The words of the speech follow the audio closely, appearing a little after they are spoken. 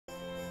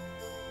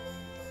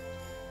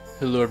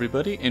Hello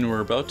everybody, and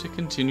we're about to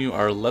continue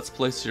our Let's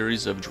Play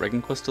series of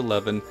Dragon Quest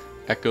XI,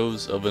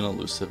 Echoes of an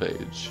Elusive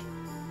Age.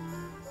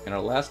 In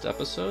our last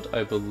episode,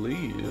 I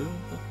believe,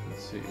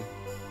 let's see,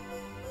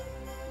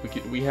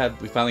 we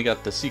finally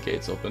got the sea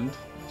gates opened,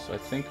 so I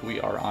think we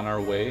are on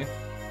our way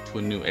to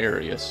a new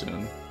area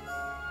soon.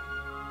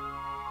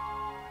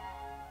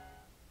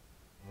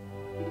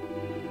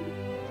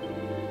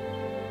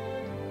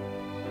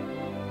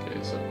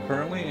 Okay, so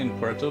currently in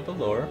Puerto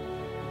Valor.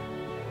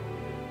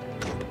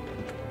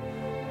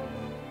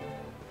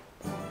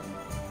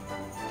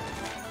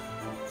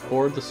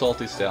 Board the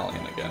Salty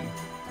Stallion again.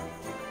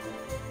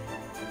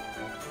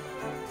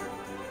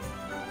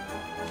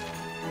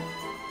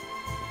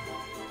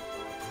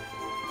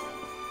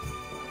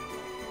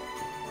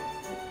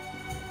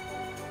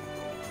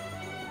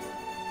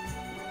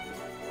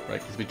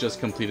 Right, because we just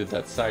completed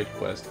that side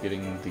quest,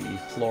 getting the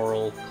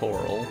floral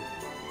coral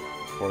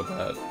for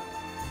that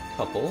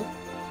couple.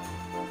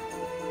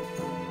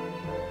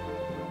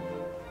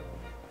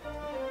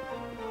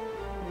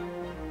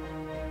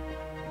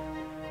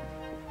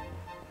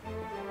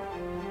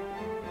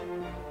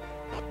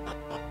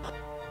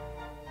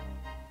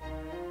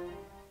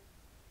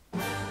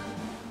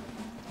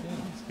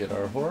 Get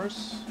our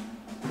horse.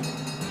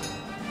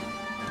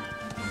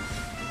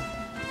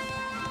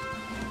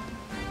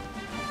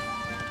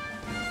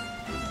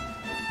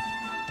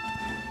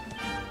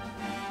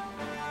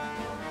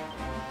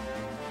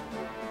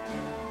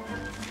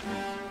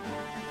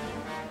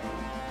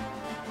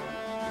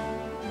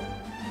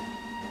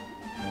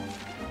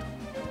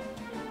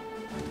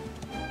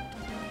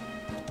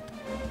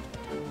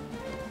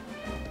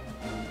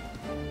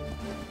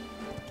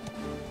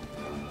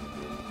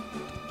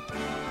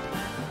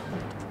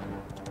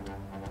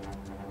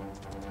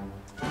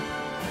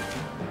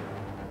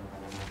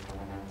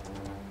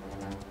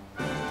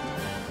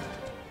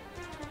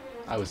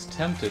 I was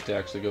tempted to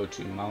actually go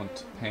to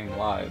Mount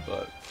Panglai,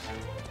 but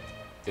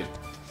it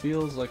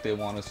feels like they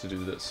want us to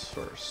do this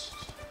first.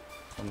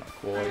 I'm not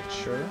quite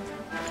sure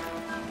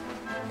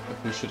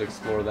if we should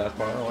explore that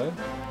far away.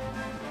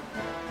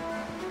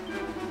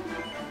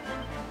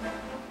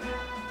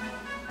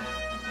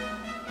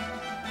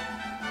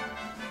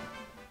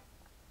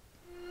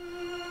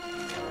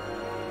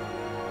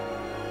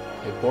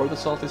 Okay, board the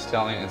Salty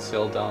Stallion and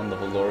sail down the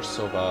Valor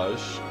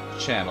Sauvage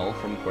channel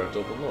from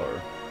Puerto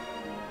Valor.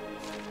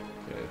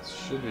 It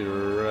should be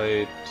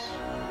right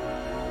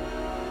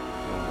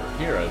over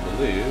here, I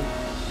believe.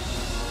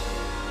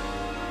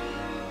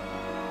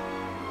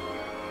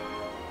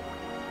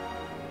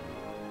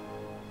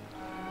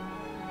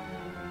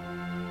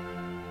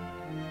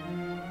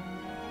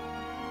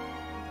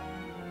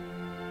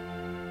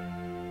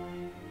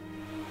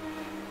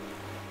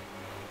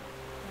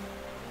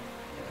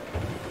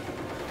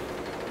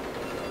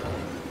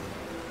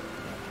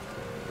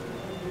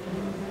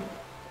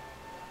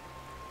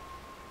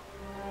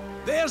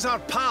 There's our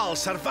pal,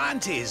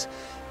 Cervantes.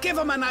 Give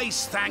him a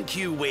nice thank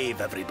you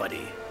wave,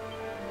 everybody.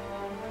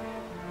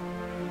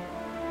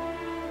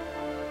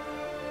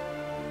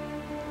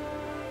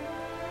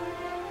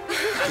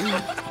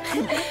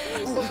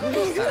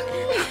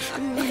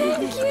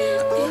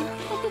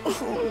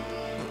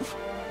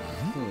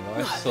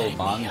 Why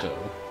Silvando?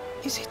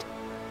 Is it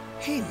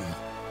him?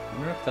 I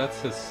wonder if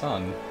that's his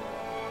son.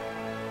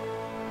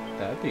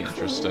 That'd be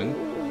interesting.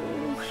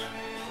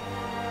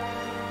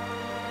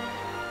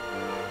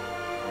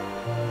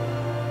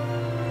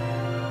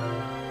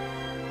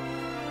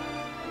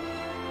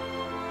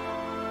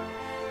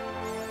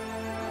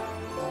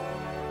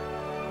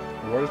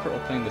 Rewarded for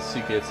opening the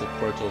sea gates of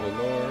Puerto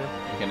Valor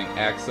and getting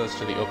access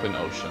to the open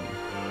ocean.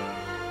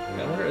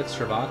 I wonder if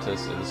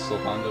Cervantes is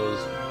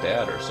Silvando's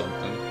dad or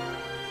something.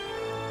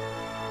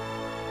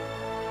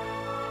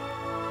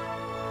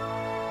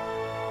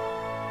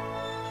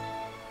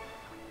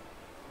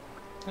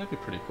 That'd be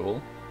pretty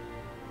cool.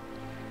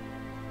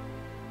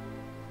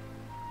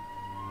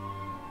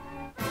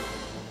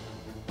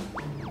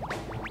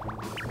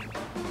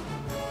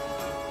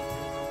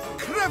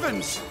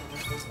 Crevens!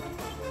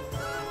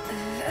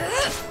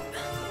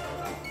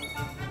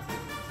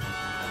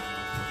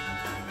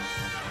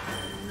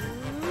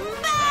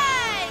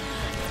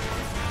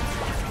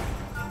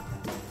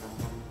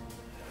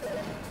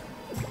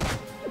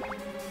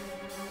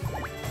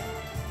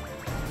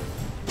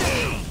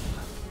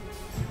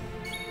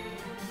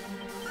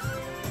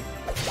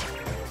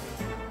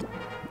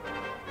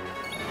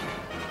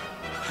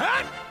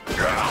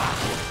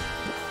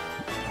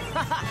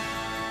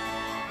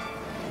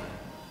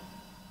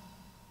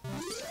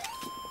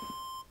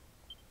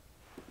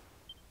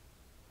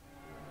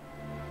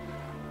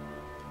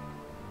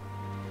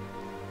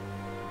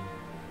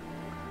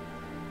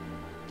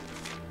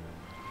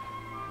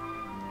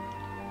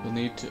 You'll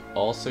need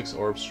all 6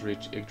 orbs to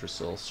reach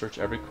Yggdrasil. Search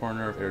every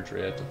corner of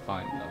Erdrea to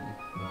find them.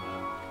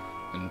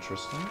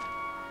 Interesting.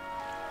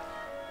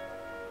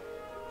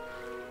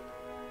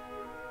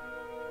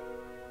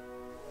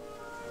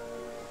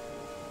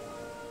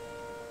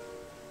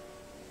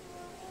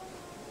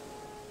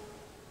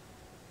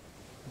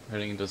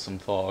 Heading into some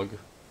fog.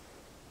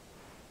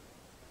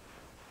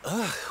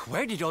 Ugh,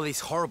 where did all this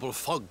horrible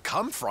fog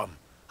come from?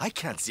 I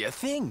can't see a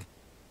thing.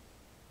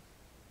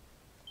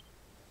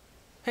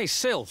 Hey,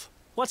 Sylv,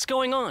 what's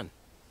going on?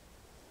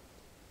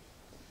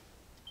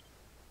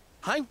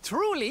 I'm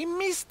truly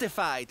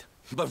mystified.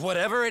 But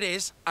whatever it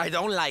is, I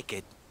don't like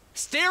it.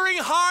 Steering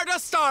hard a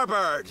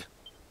starboard!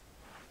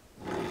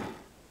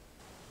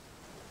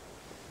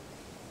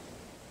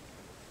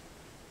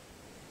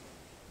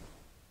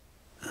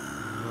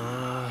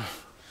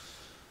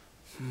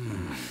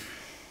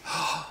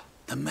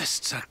 The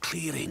mists are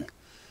clearing.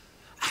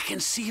 I can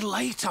see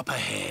light up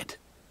ahead.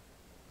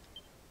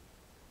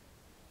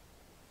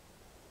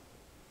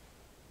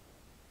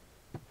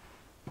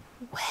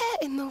 Where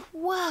in the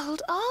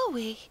world are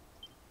we?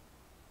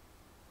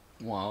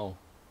 Wow.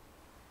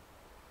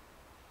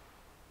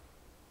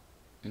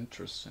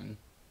 Interesting.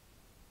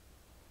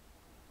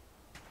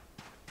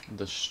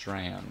 The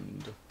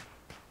Strand.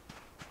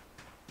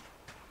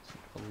 It's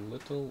a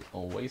little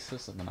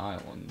oasis of an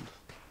island.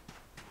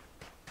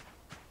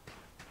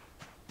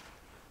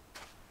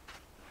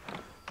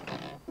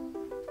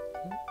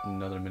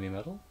 Another mini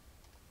medal.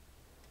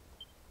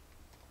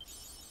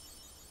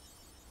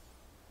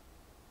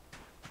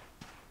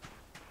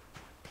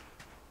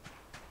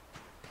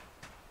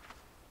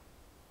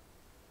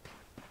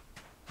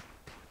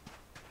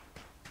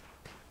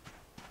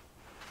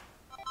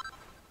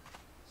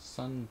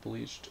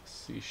 Sun-bleached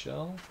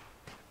seashell.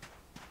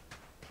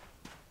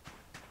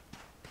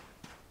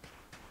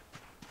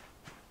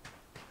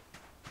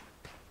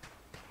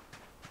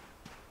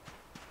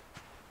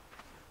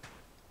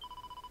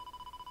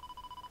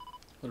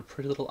 What a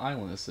pretty little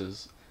island this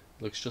is.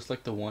 It looks just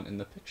like the one in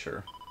the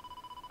picture.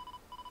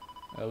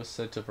 I always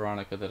said to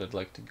Veronica that I'd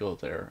like to go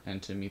there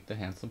and to meet the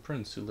handsome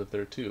prince who lived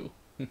there too.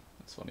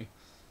 That's funny.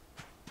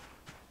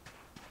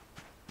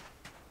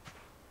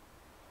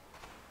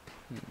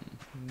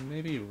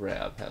 Maybe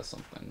Rab has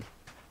something.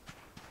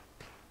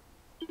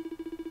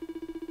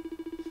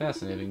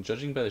 Fascinating.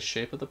 Judging by the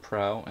shape of the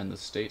prow and the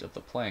state of the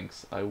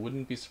planks, I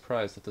wouldn't be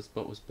surprised if this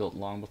boat was built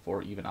long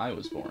before even I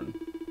was born.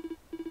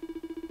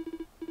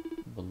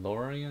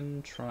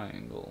 Valorian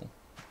Triangle.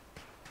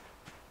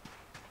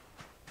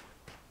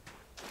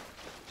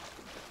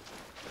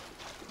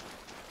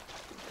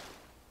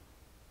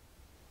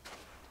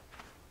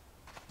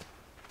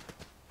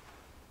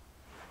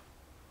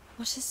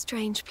 What a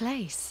strange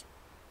place.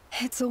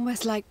 It's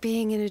almost like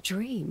being in a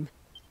dream.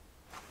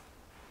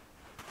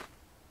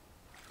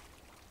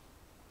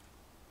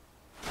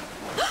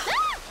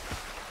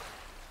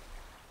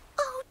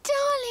 Oh,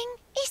 darling,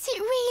 is it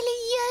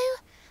really you?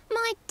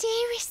 My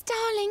dearest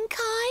darling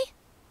Kai?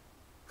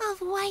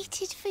 I've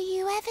waited for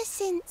you ever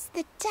since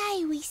the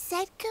day we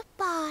said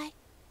goodbye.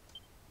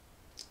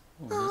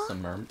 Oh, is this a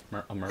mermaid?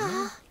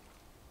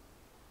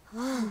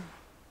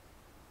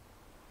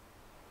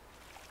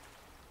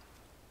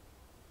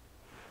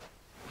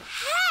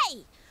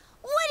 Hey!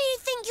 What do you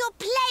think you're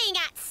playing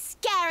at,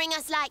 scaring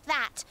us like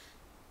that?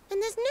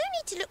 And there's no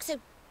need to look so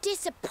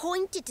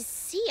disappointed to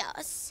see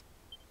us.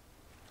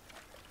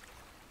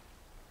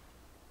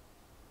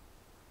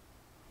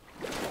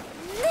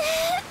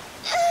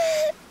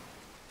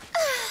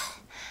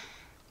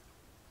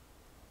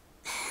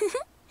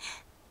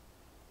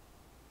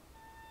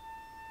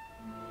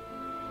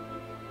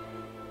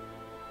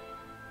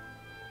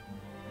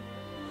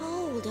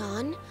 Hold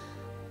on.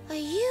 Are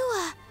you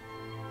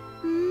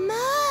a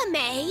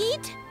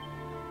mermaid?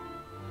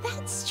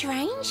 That's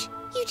strange.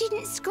 You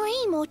didn't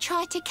scream or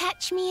try to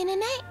catch me in a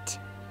net.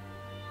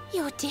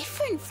 You're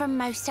different from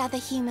most other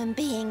human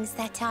beings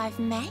that I've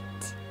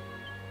met.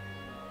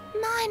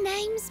 My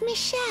name's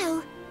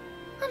Michelle.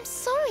 I'm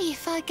sorry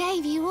if I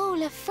gave you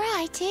all a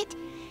fright.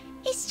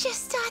 It's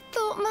just I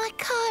thought my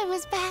Kai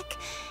was back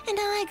and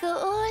I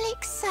got all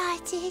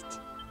excited.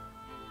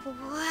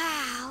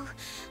 Wow,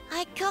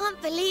 I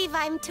can't believe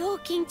I'm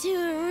talking to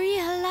a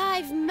real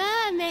live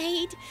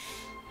mermaid.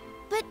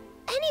 But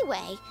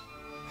anyway,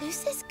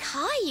 who's this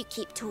Kai you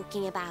keep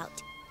talking about?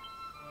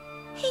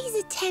 He's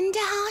a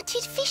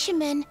tender-hearted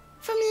fisherman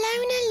from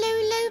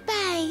Honolulu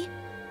Bay.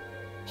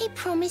 He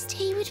promised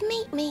he would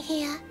meet me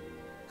here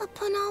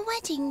upon our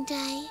wedding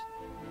day.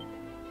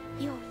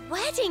 Your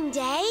wedding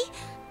day?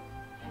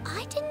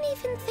 I didn't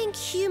even think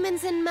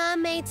humans and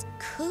mermaids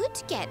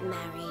could get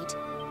married.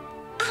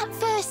 At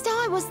first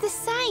I was the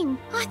same.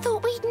 I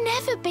thought we'd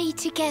never be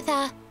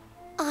together.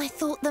 I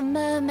thought the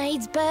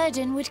mermaid's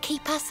burden would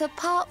keep us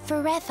apart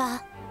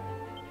forever.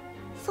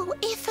 For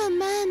if a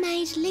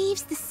mermaid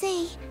leaves the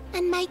sea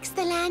and makes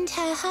the land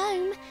her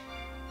home,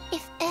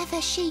 if ever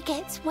she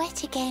gets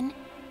wet again,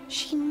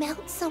 she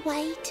melts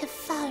away to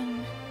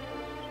foam.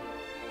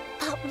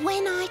 But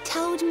when I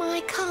told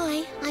my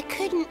Kai I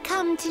couldn't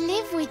come to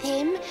live with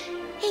him,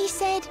 he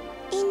said,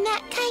 "In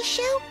that case,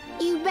 Shell,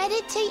 you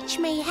better teach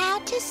me how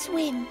to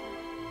swim."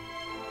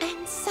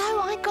 And so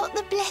I got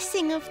the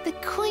blessing of the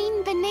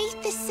Queen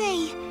beneath the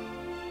sea.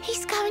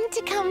 He's going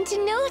to come to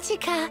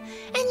Nautica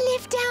and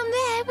live down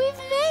there with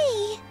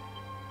me.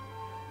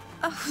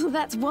 Oh,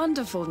 that's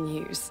wonderful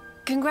news.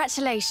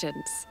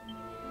 Congratulations.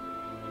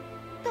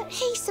 But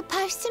he's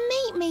supposed to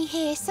meet me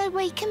here so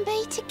we can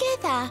be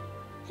together.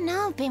 And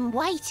I've been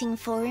waiting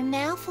for him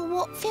now for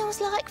what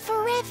feels like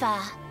forever.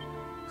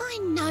 I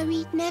know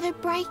he'd never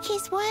break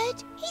his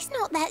word. He's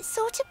not that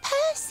sort of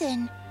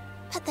person.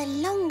 But the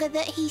longer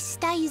that he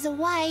stays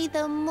away,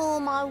 the more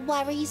my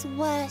worries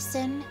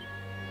worsen.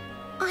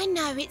 I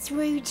know it's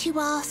rude to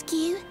ask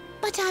you,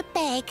 but I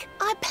beg,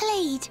 I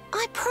plead,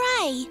 I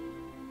pray.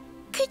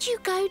 Could you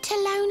go to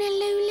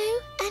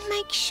Honolulu and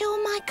make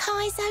sure my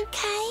Kai's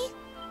okay?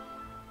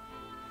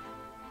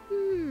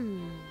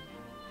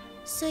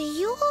 So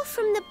you're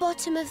from the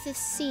bottom of the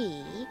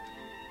sea,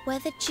 where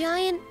the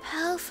giant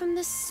pearl from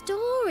the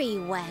story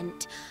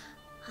went.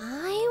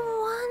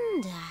 I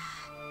wonder...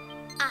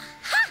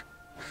 Aha!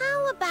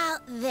 How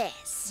about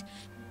this?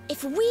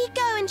 If we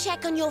go and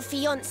check on your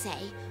fiancé,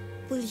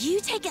 will you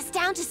take us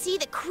down to see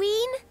the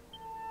Queen?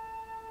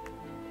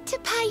 To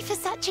pay for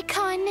such a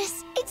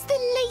kindness, it's the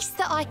least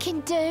that I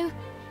can do.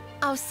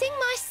 I'll sing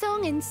my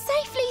song and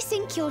safely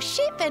sink your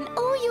ship and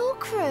all your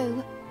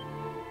crew.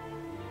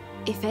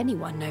 If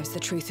anyone knows the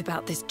truth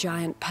about this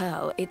giant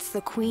pearl, it's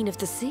the Queen of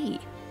the Sea.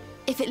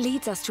 If it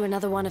leads us to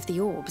another one of the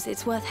orbs,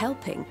 it's worth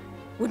helping.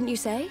 Wouldn't you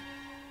say?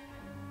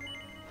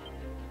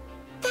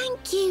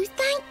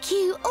 Thank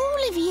you,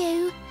 all of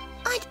you.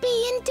 I'd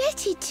be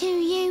indebted to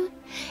you.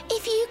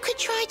 If you could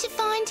try to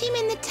find him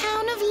in the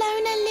town of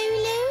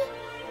Honolulu.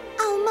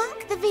 I'll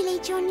mark the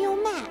village on your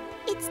map.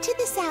 It's to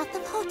the south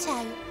of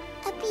Hotto.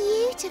 A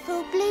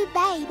beautiful blue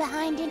bay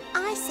behind an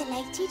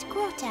isolated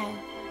grotto.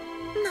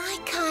 My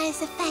Kai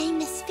is a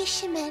famous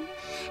fisherman,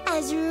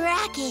 as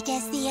rugged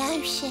as the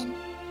ocean.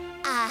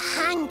 A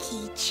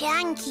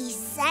hanky-chanky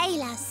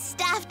sailor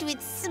stuffed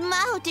with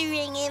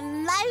smouldering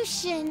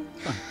emotion.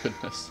 Oh,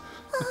 goodness.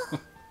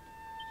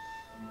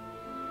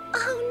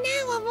 Oh,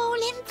 now I'm all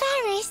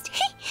embarrassed.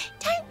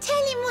 Don't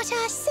tell him what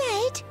I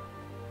said.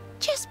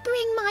 Just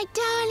bring my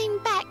darling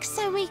back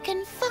so we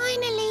can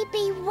finally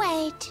be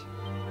wed.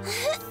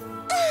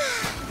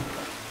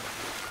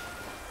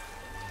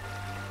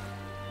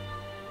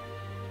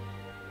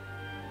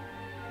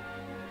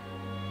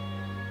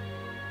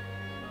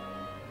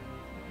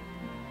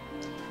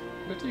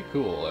 Pretty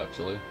cool,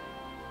 actually.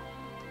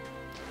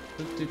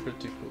 Pretty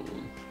cool.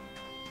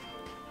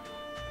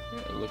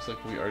 Yeah, it looks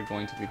like we are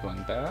going to be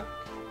going back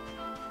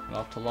and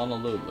off to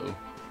Honolulu.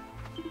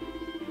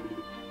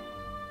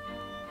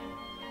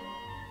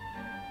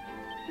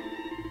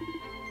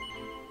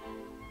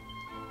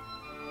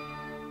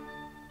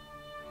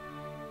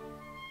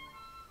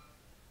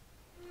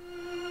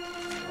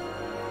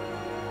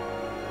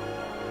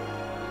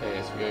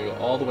 Okay, so we gotta go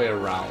all the way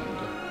around.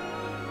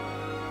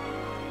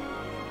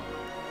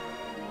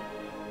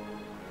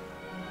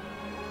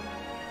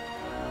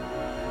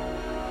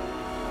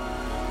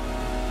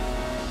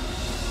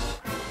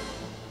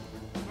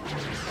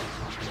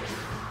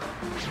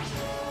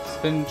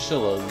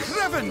 Spinchillas.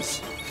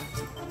 Crevens!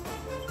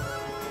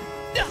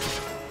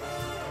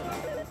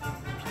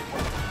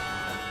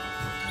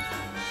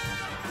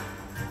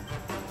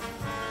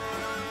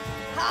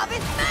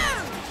 Harvest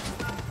moon!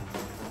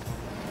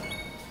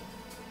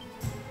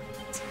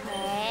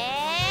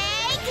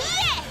 Take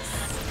this!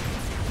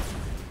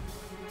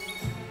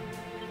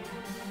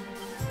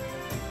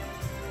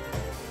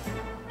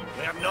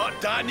 We're not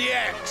done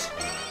yet!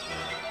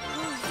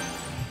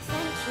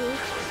 Thank you.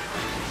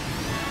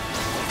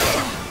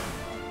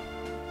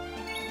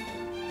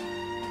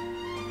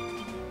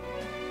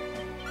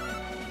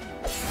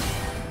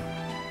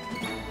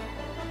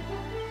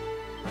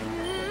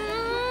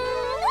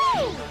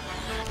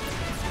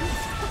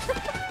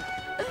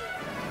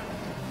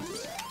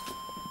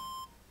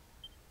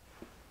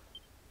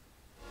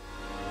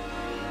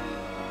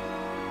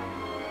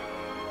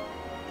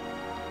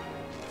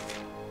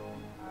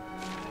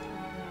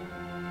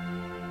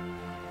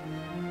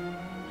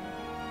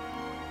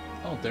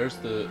 Oh, there's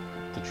the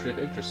tree of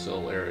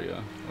Yggdrasil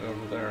area, way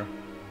over there.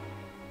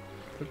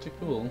 Pretty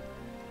cool.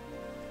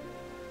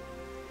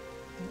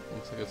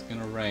 Looks like it's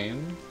gonna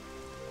rain.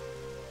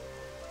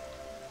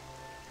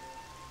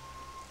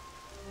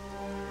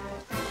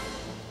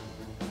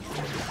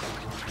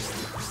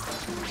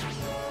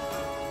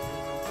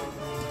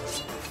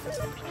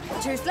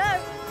 Too slow.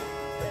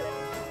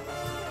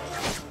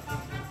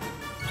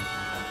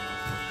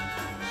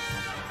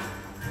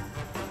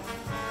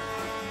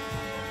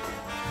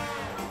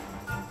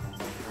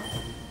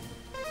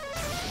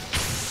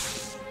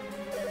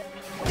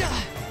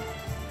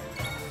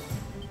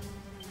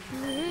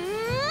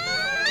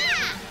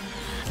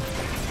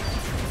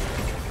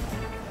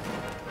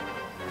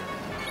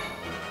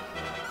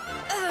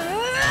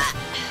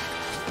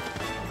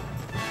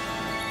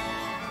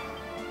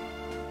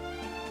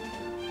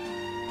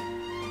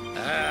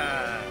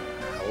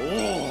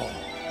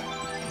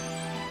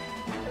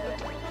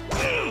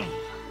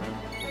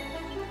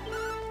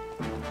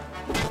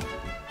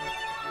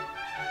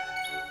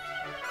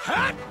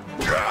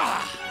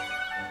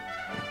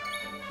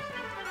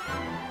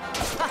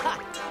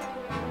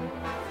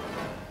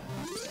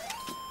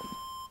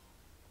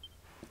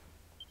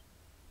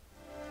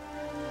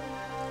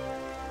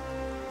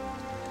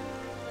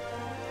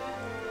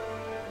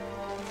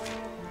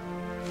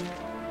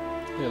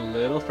 A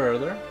little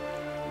further.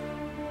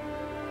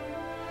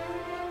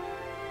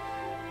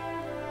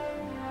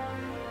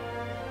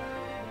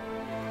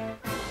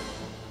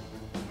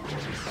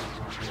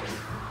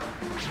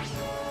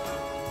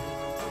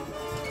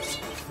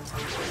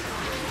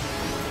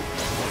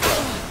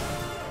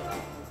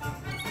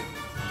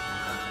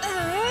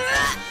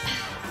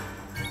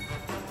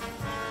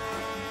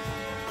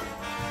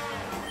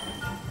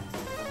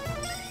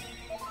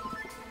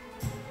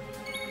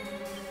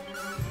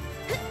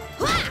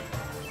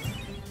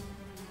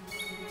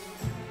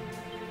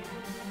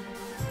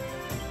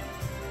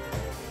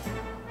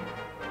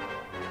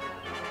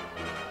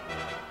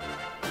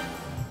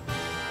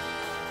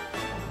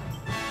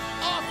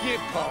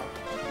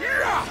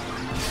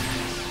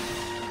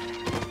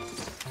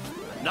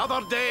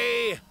 Another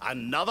day,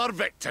 another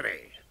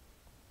victory.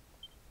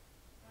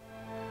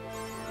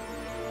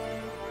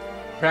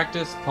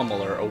 Practice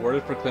Pummeler,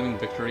 awarded for claiming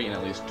victory in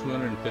at least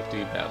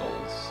 250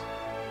 battles.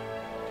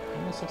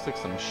 Almost looks like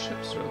some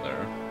ships are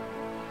there.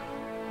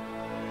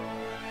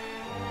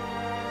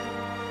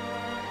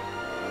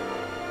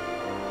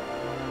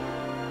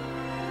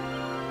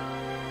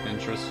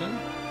 Interesting.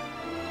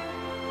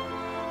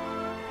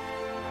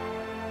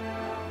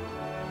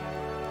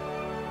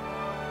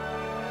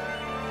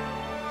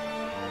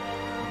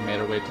 Made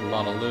our way to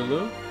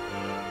Honolulu.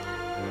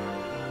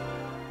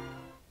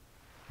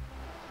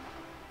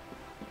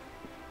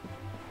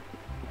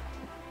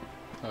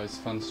 Always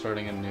fun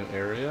starting a new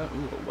area.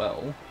 Ooh, a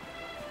well.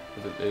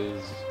 But it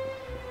is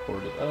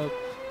boarded up.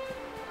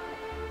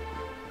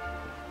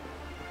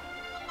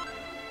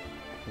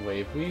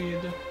 Wave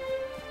weed.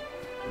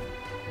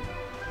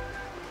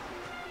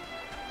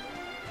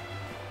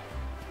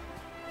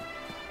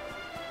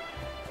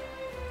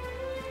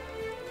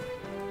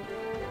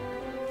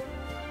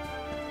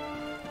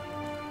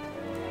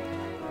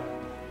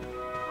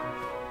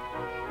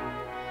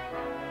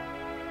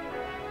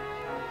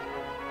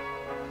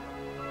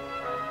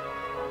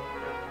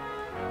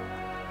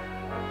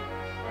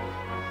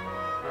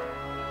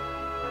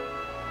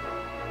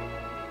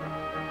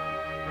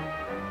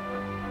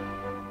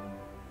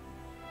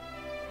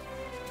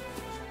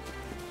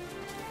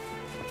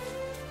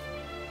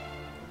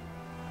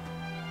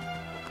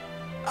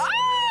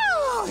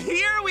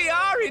 Here we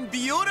are in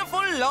beautiful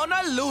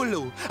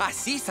Honolulu, a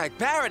seaside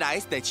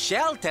paradise that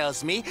Shell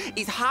tells me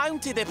is home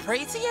to the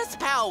prettiest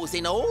pearls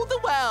in all the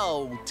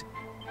world.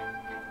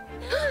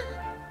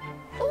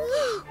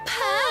 Ooh,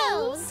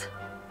 pearls!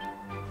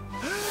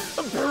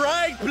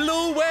 Bright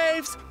blue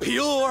waves,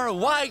 pure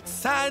white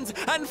sands,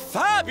 and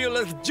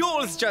fabulous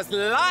jewels just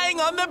lying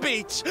on the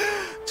beach.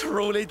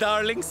 Truly,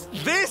 darlings,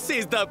 this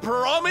is the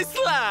promised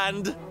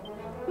land.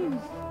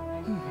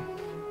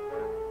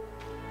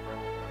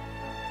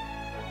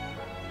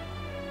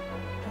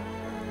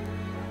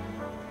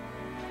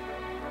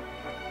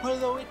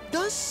 Although it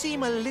does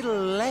seem a little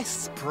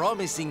less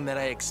promising than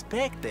I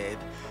expected.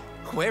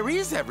 Where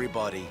is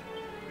everybody?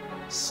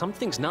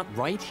 Something's not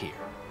right here.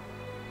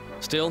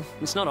 Still,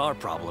 it's not our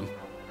problem.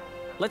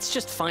 Let's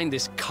just find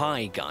this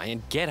Kai guy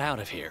and get out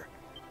of here.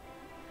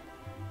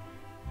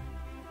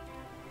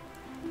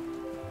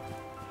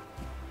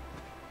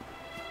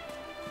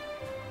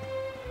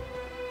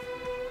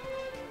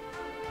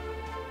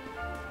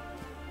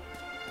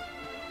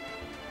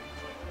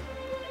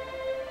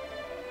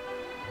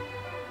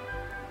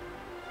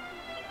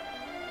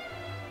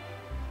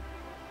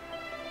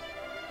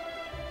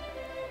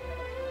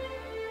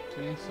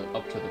 Okay, so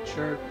up to the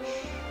church.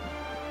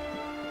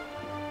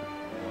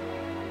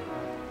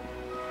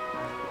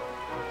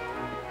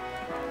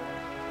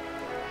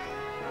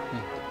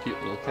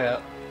 Cute little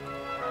cat.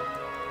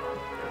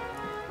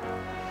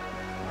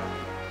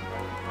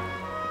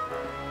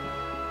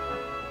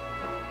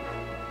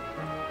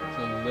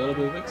 So a little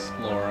bit of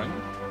exploring.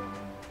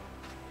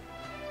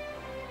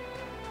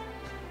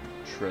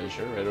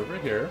 Treasure right over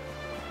here.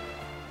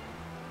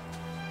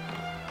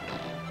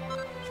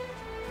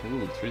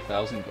 Ooh,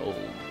 3,000 gold.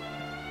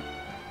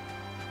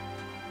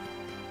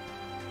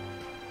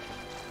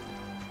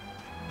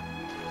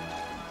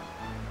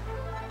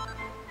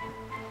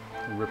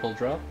 Ripple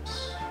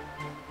drops.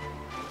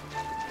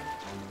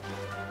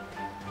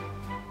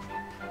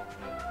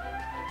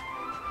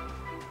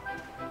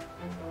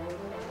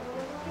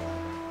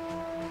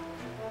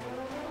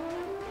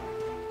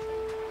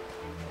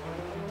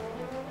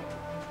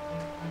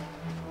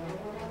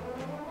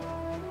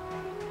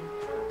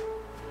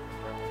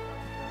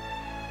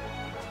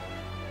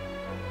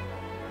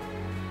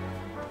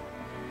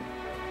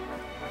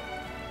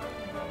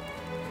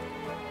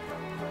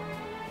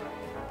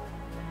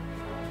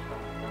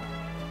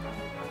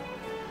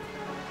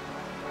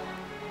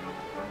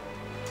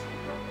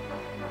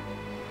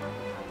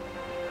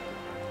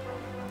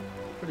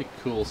 Pretty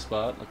cool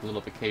spot, like a little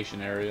vacation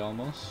area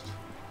almost.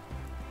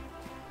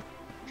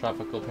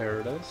 Tropical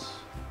paradise.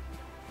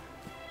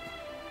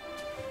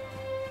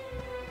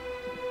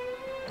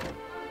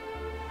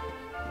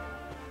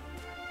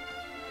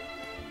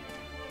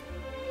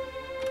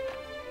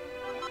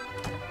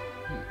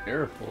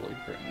 Air foliage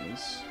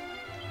rings.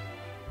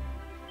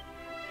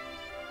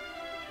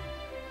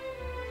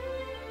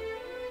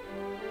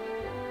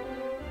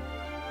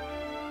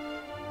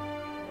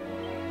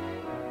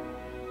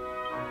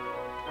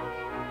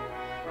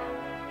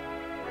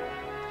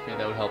 Okay,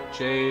 that would help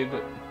Jade,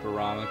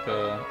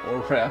 Veronica, or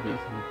Rabbi.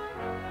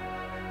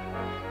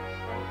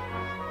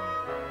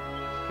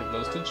 Give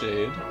those to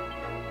Jade.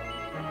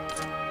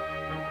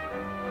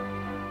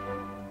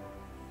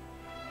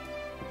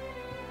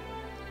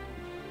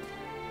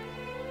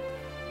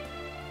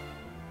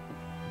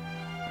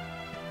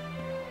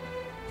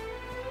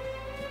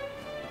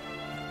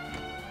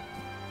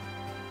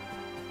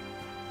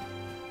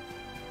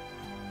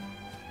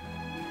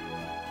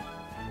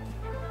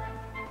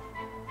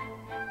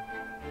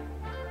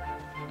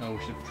 Oh,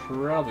 we should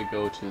probably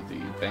go to the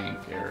bank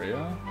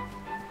area.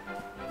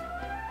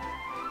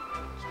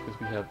 Just because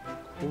we have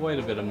quite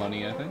a bit of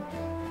money, I think.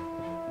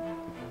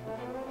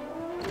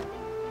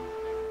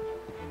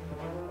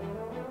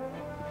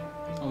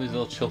 All these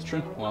little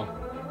children? Wow.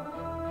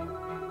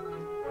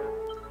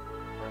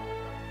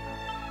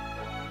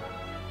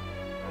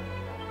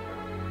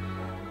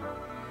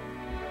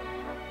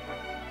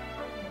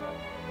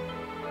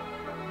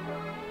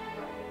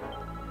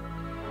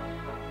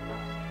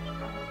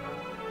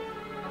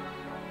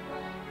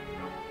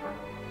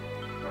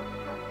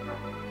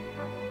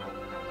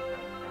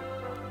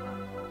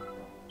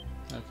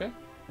 Okay.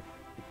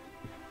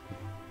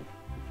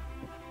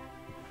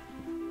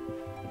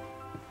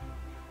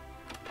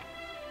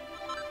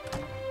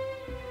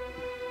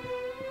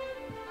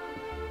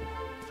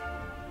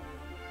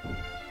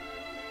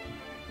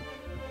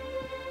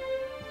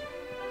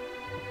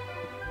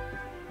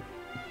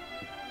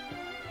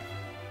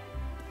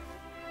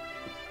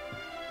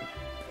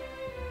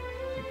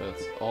 I think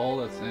that's all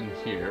that's in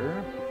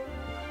here.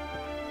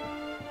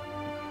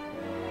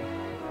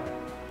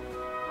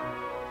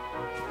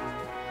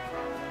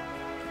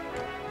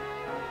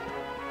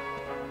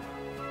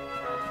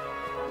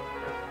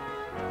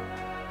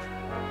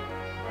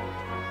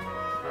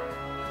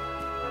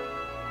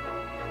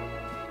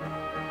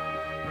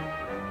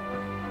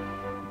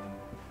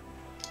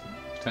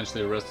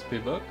 Potentially a recipe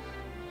book.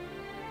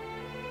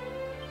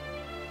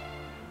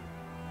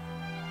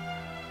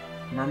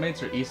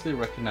 Mermaids are easily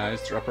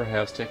recognized, their upper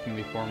halves taking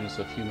the forms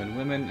of human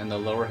women and the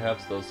lower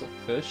halves those of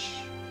fish.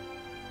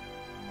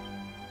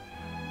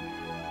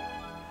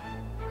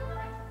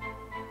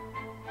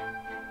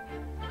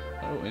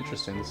 Oh,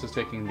 interesting. This is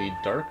taking the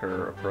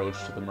darker approach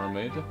to the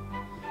mermaid,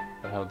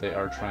 but how they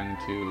are trying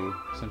to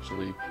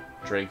essentially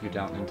drag you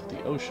down into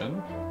the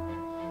ocean.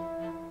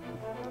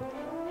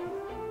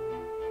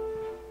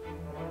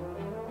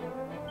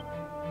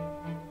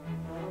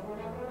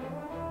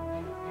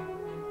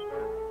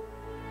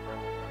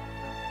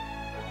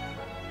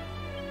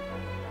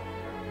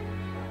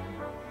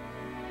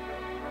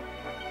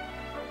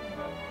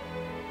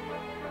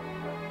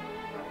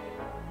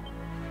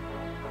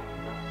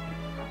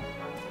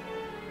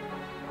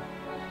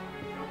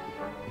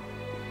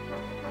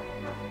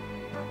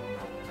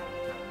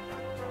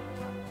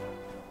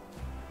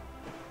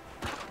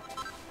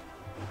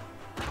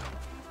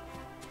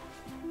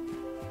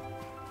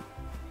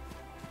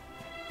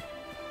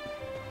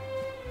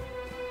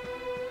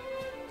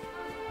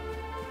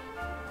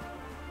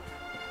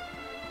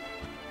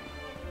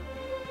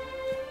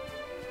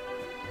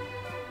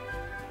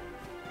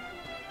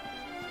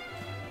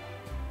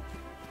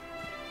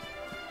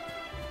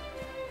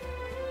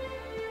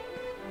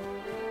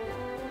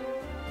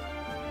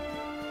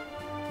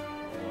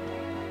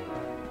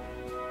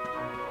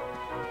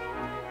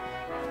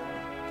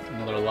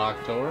 Another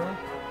locked door.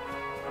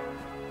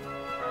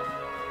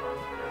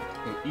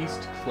 Ooh,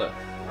 East Cliff.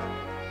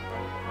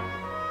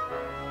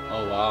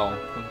 Oh wow,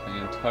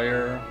 the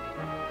entire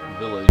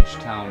village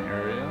town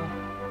area.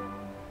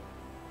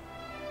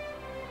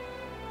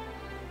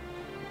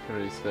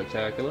 Pretty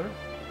spectacular.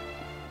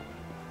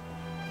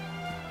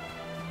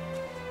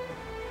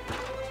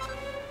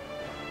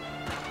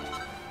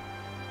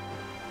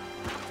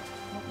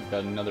 We've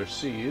got another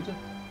seed.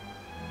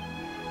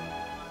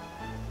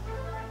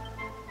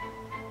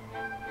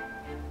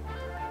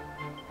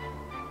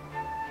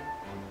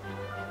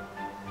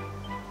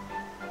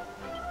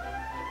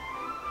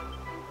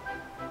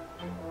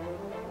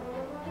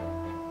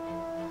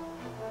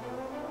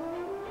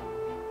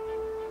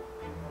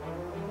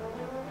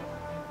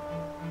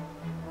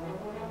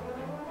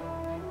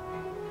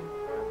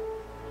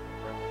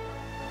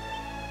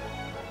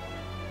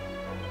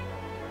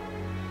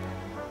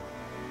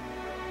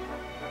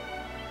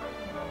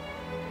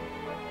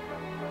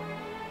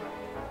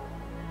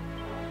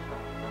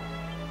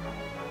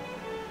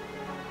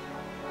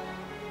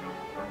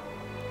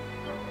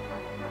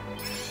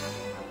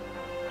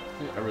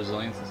 Our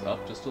resilience is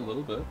up just a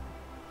little bit.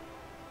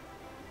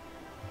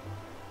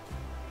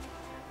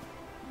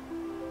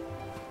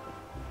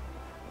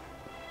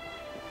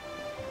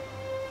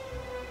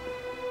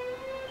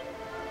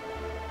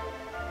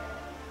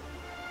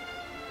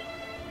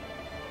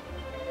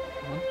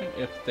 I'm wondering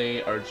if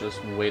they are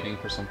just waiting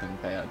for something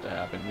bad to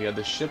happen. We have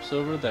the ships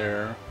over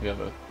there. We have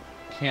a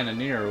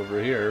cannoneer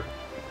over here.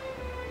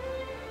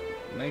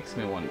 Makes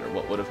me wonder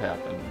what would have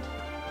happened.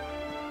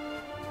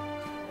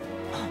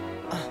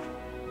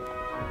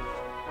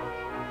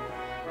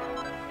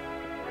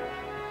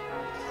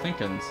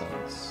 Thinking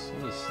sense.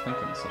 What is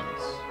thinking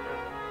sense?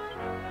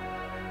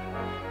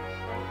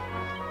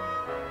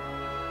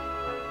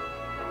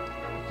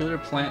 Peculiar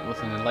plant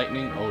with an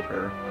enlightening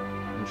odor.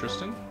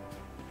 Interesting.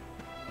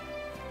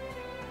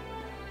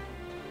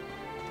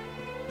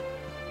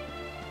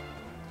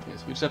 Okay,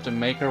 so we just have to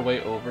make our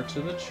way over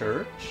to the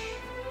church.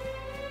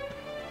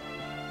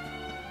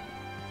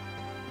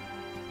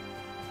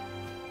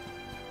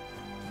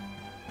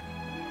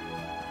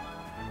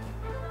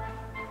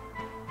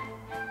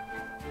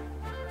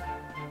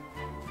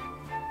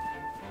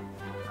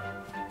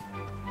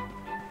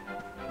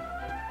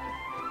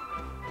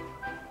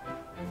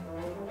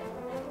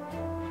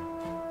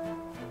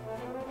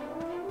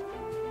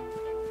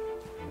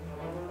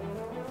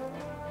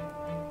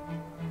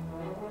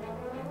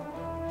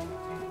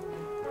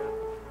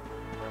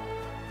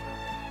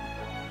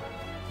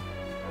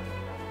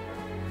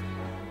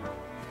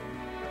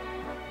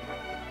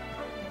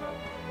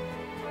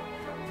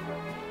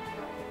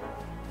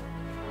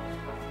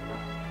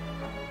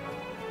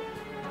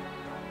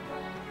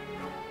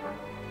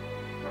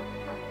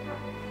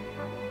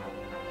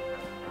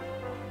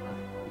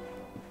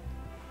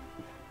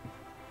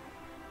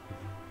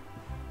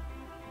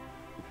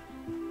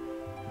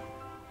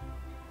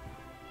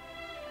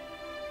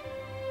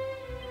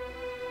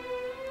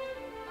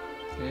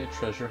 Okay,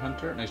 treasure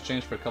hunter. In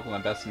exchange for a couple of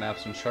my best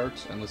maps and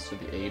charts, enlisted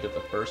the aid of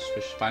the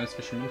finest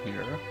fisherman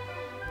here.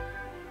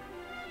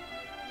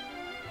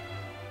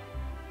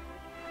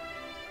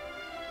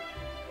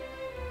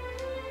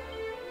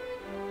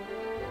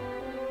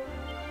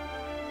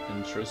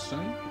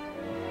 Interesting.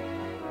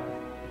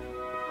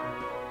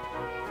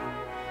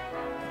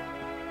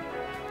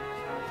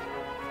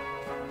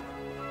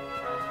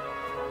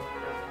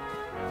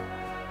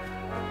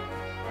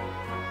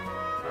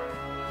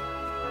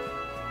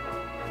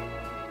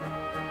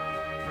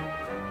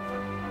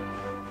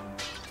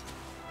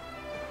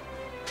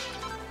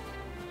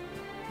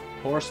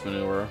 Horse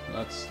manure,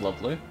 that's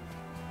lovely.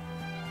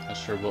 Not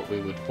sure what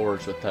we would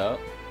forage with that.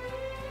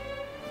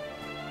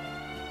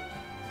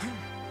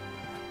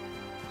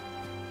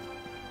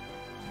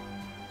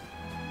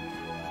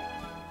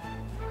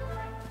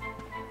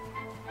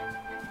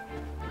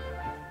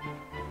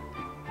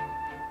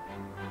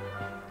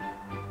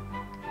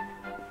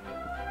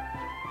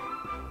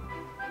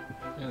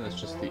 Yeah, that's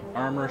just the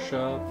armor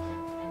shop.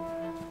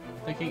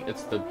 I'm thinking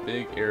it's the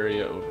big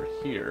area over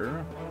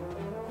here.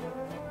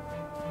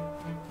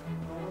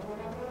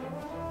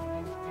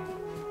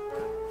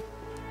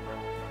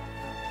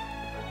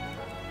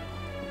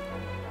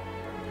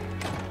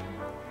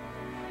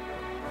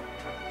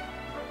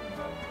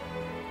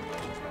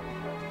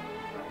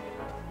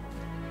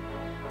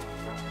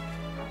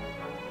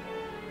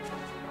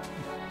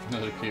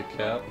 Another cute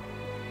cat.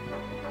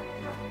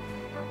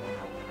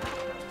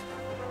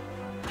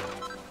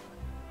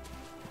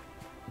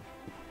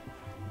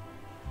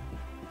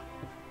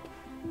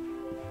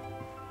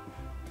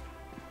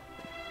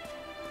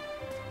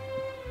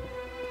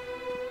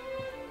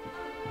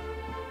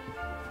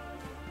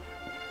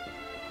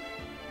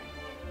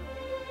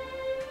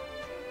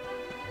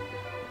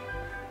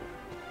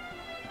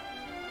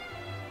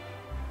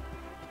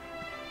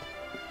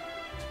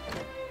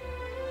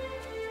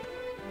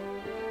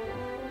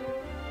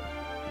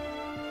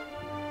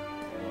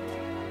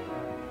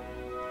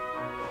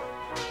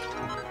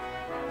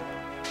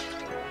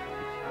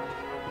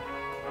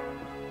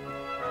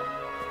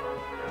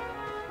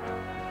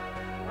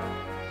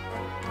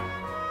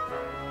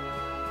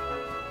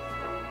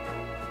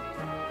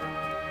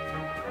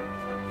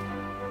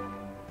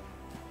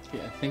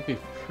 Yeah, I think we've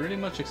pretty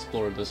much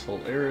explored this whole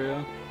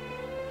area.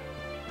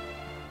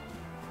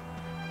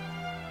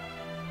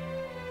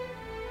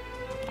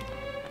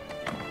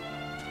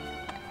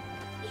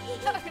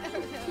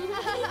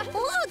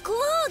 Look,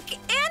 look!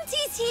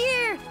 Auntie's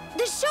here!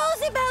 The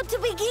show's about to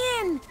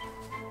begin!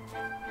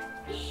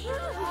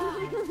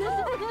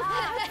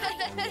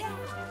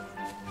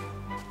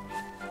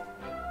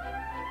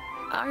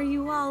 Are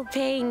you all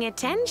paying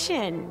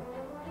attention?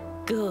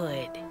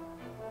 Good.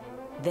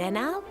 Then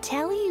I'll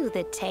tell you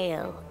the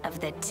tale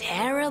of the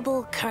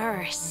terrible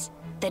curse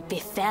that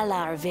befell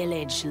our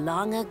village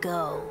long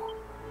ago.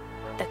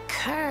 The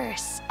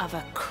curse of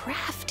a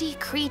crafty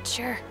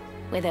creature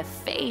with a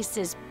face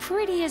as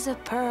pretty as a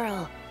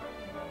pearl,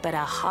 but a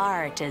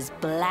heart as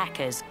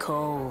black as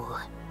coal.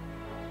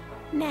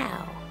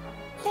 Now,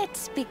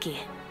 let's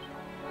begin.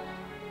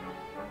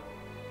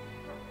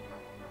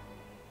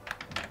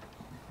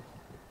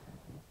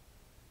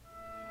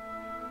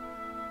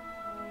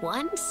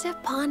 Once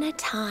upon a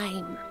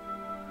time,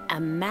 a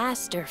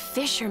master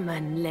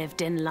fisherman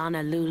lived in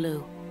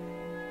Honolulu.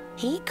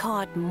 He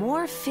caught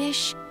more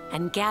fish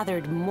and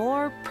gathered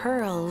more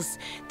pearls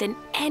than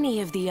any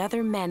of the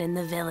other men in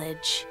the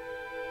village.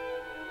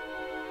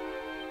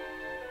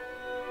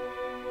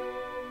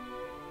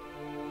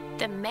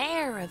 The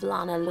mayor of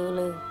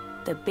Honolulu,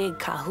 the big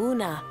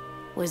kahuna,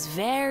 was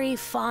very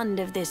fond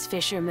of this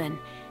fisherman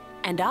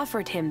and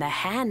offered him the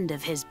hand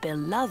of his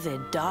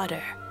beloved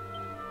daughter.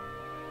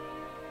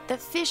 The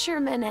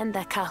fisherman and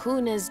the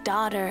kahuna's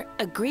daughter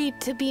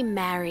agreed to be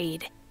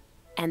married,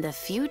 and the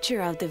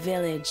future of the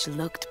village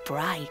looked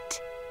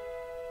bright.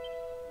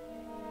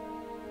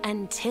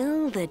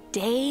 Until the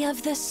day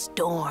of the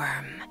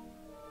storm.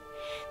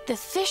 The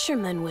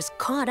fisherman was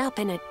caught up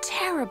in a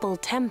terrible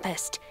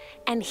tempest,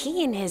 and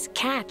he and his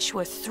catch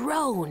were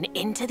thrown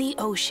into the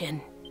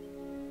ocean.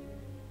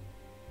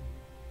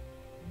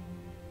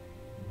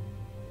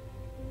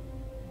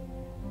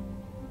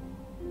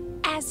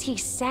 As he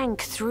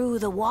sank through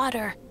the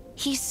water,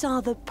 he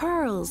saw the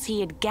pearls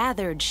he had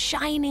gathered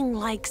shining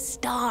like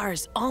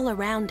stars all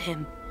around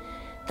him.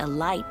 The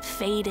light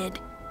faded,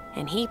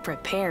 and he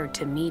prepared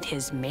to meet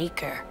his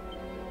maker.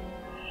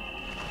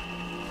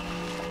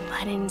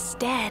 But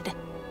instead,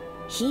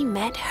 he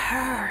met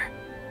her.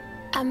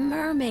 A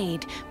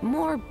mermaid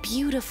more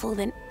beautiful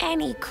than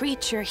any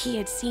creature he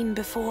had seen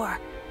before.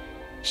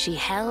 She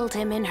held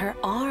him in her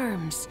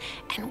arms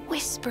and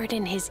whispered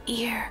in his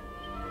ear,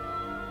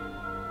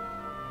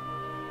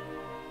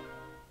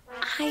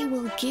 "I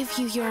will give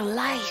you your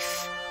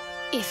life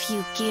if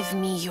you give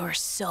me your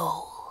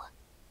soul."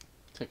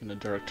 Taking a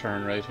dark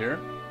turn right here.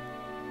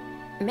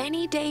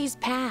 Many days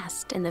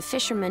passed, and the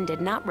fisherman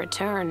did not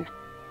return.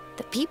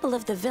 The people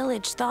of the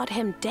village thought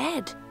him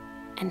dead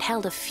and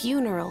held a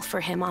funeral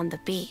for him on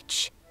the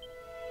beach.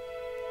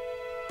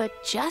 But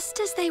just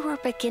as they were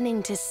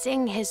beginning to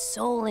sing his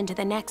soul into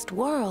the next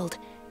world,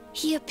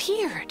 he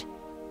appeared,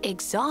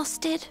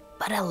 exhausted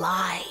but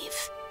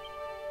alive.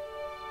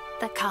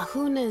 The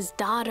kahuna's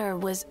daughter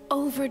was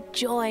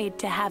overjoyed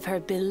to have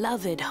her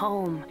beloved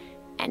home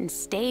and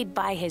stayed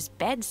by his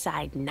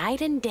bedside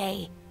night and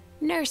day,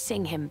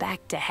 nursing him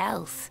back to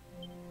health.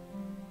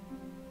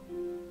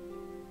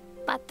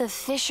 But the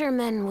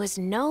fisherman was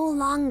no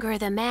longer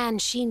the man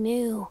she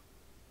knew.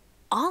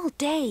 All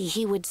day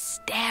he would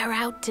stare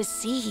out to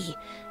sea,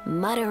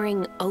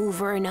 muttering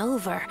over and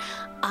over,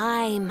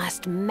 "I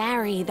must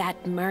marry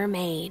that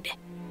mermaid."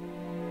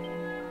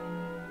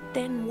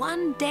 Then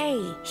one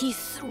day, he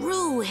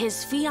threw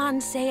his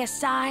fiancée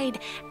aside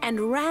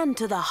and ran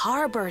to the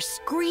harbor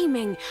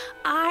screaming,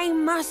 "I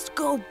must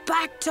go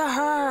back to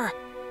her!"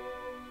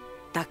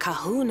 The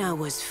kahuna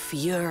was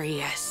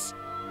furious.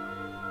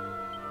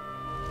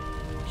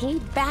 He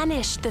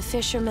banished the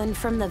fisherman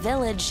from the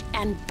village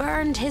and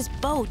burned his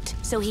boat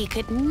so he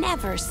could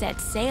never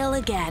set sail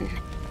again.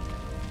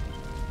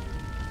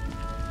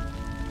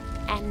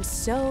 And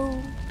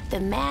so, the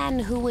man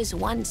who was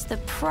once the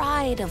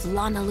pride of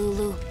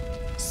Honolulu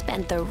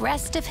spent the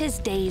rest of his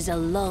days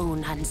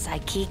alone on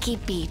Saikiki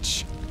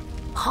Beach,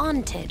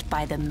 haunted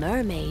by the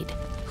mermaid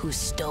who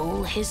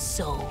stole his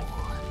soul.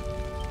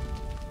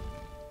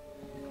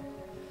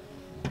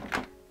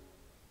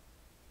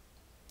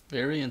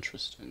 Very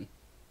interesting.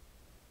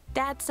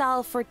 That's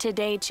all for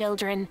today,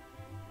 children.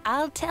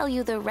 I'll tell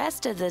you the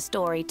rest of the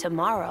story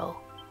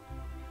tomorrow.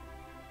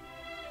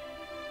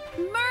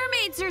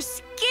 Mermaids are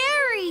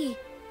scary!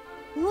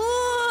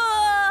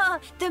 Whoa!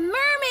 The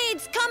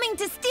mermaid's coming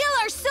to steal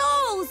our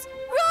souls!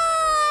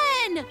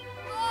 Run!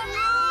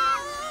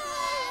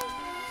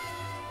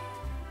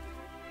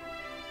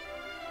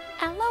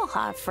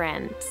 Aloha,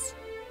 friends.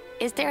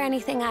 Is there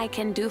anything I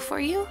can do for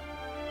you?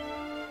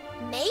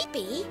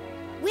 Maybe.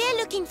 We're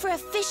looking for a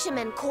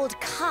fisherman called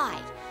Kai.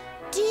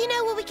 Do you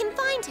know where we can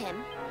find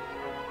him?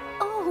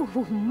 Oh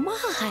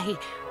my!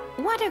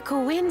 What a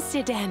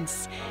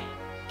coincidence!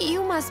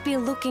 You must be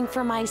looking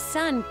for my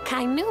son,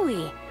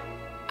 Kainui.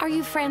 Are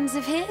you friends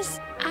of his?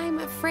 I'm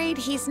afraid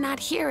he's not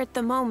here at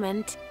the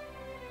moment.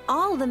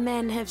 All the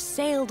men have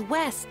sailed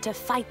west to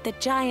fight the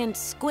giant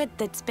squid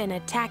that's been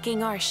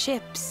attacking our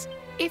ships.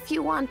 If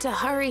you want to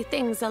hurry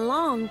things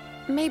along,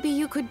 maybe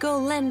you could go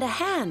lend a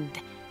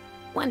hand.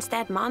 Once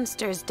that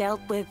monster's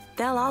dealt with,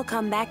 they'll all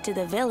come back to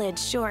the village,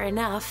 sure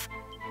enough.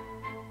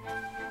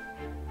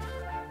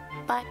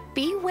 But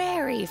be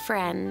wary,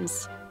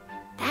 friends.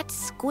 That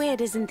squid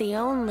isn't the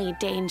only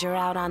danger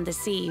out on the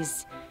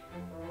seas.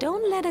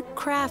 Don't let a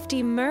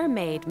crafty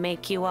mermaid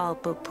make you all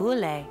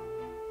pupule.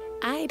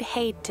 I'd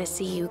hate to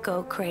see you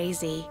go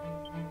crazy.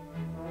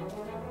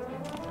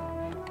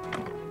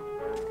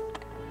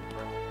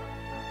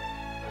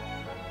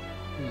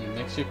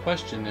 Makes you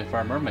question if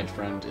our mermaid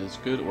friend is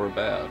good or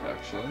bad,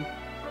 actually.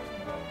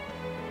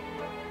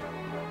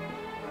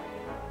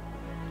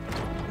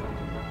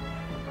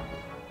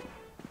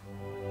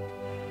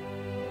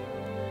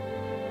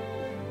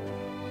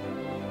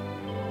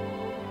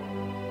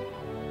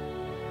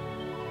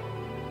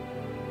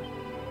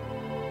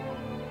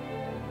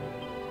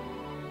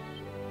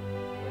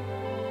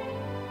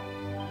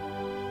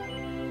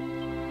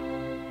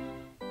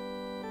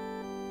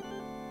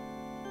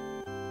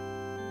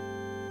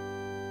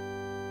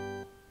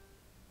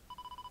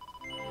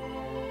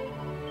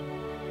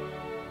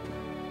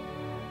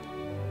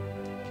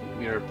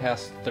 We are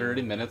past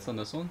 30 minutes on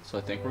this one, so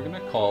I think we're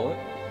going to call it.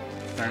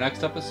 In our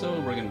next episode,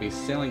 we're going to be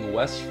sailing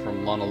west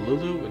from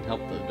Honolulu and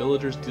help the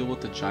villagers deal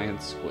with the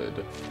giant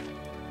squid.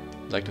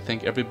 I'd like to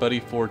thank everybody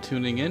for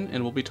tuning in,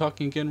 and we'll be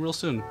talking again real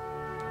soon.